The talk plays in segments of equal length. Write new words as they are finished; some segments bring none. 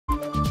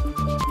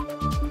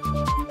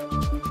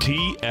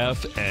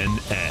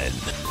TFNN.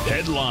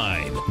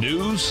 Headline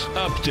News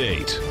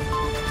Update.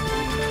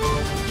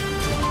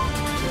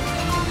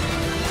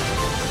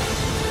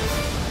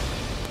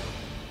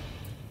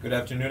 Good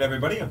afternoon,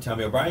 everybody. I'm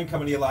Tommy O'Brien,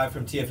 coming to you live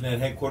from TFNN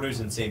headquarters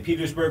in St.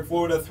 Petersburg,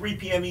 Florida, 3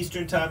 p.m.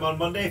 Eastern Time on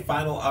Monday,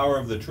 final hour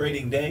of the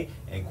trading day,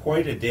 and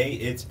quite a day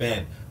it's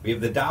been. We have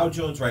the Dow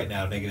Jones right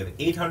now, negative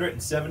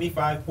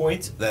 875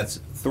 points. That's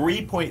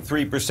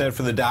 3.3%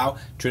 for the Dow,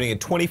 trading at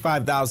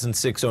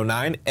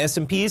 25,609.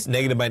 S&P's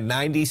negative by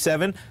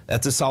 97.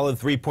 That's a solid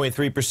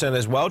 3.3%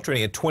 as well,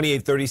 trading at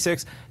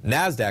 2836.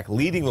 NASDAQ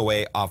leading the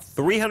way off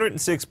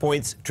 306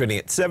 points, trading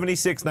at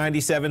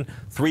 7697,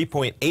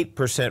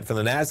 3.8% for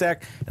the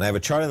NASDAQ. And I have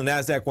a chart on the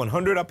NASDAQ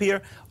 100 up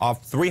here,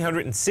 off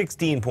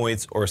 316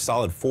 points, or a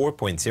solid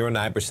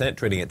 4.09%,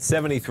 trading at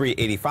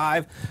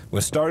 7385.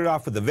 We'll start it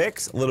off with the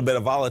VIX, a little bit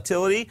of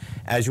volatility.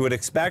 As you would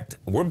expect,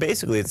 we're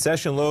basically at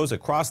session lows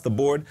across the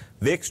board.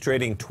 VIX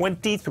trading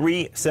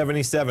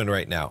 2377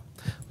 right now.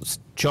 Let's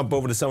jump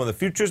over to some of the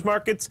futures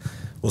markets.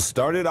 We'll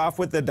start it off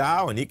with the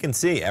Dow, and you can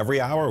see every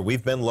hour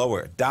we've been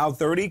lower. Dow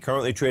 30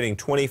 currently trading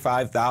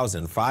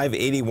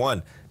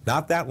 25,581.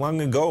 Not that long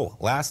ago,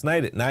 last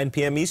night at 9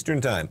 p.m. Eastern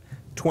Time,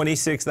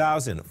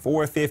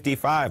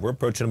 26,455. We're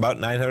approaching about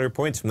 900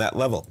 points from that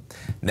level.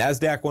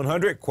 NASDAQ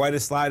 100, quite a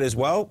slide as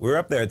well. We're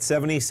up there at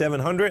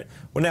 7,700.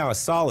 We're now a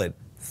solid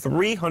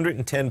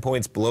 310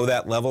 points below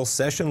that level.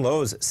 Session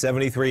lows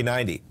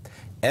 73.90.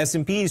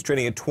 S&P is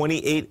trading at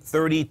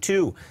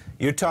 2832.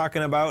 You're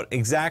talking about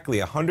exactly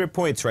 100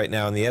 points right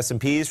now in the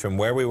S&Ps from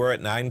where we were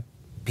at 9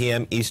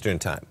 p.m. Eastern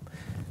Time.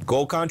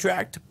 Gold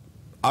contract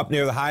up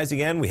near the highs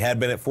again. We had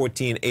been at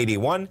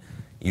 1481.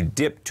 You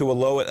dipped to a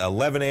low at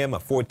 11 a.m.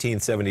 of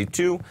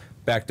 1472,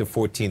 back to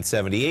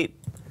 1478.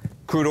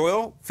 Crude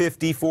oil,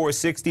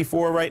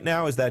 54.64 right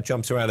now as that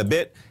jumps around a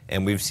bit.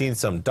 And we've seen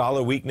some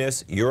dollar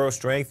weakness, euro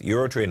strength,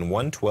 euro trading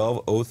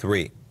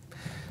 112.03.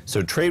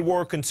 So trade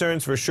war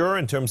concerns for sure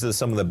in terms of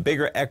some of the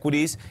bigger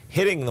equities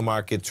hitting the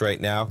markets right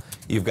now.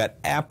 You've got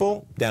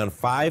Apple down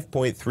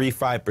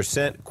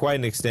 5.35%, quite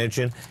an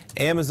extension.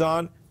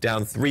 Amazon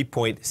down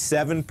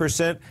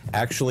 3.7%,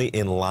 actually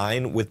in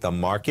line with the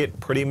market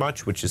pretty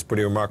much, which is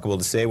pretty remarkable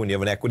to say when you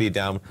have an equity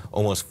down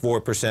almost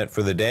 4%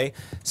 for the day.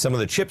 Some of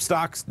the chip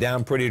stocks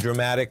down pretty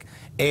dramatic.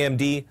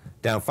 AMD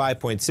down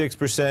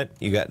 5.6%.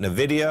 You got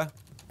NVIDIA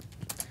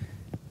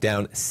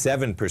down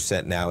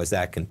 7% now as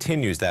that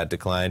continues that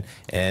decline.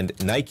 And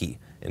Nike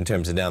in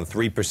terms of down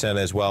 3%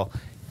 as well.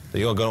 So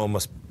you're going to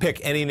almost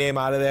pick any name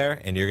out of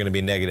there, and you're going to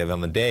be negative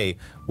on the day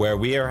where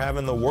we are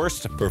having the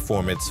worst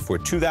performance for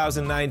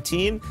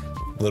 2019.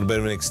 A little bit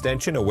of an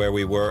extension of where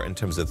we were in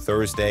terms of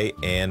Thursday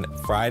and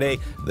Friday.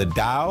 The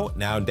Dow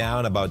now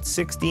down about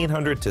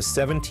 1,600 to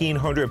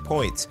 1,700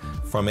 points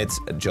from its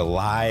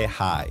July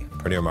high.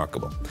 Pretty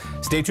remarkable.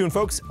 Stay tuned,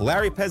 folks.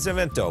 Larry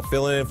Pesavento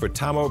filling in for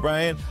Tom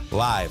O'Brien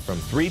live from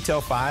 3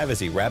 till 5 as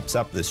he wraps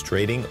up this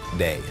trading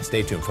day.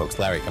 Stay tuned, folks.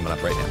 Larry coming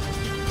up right now.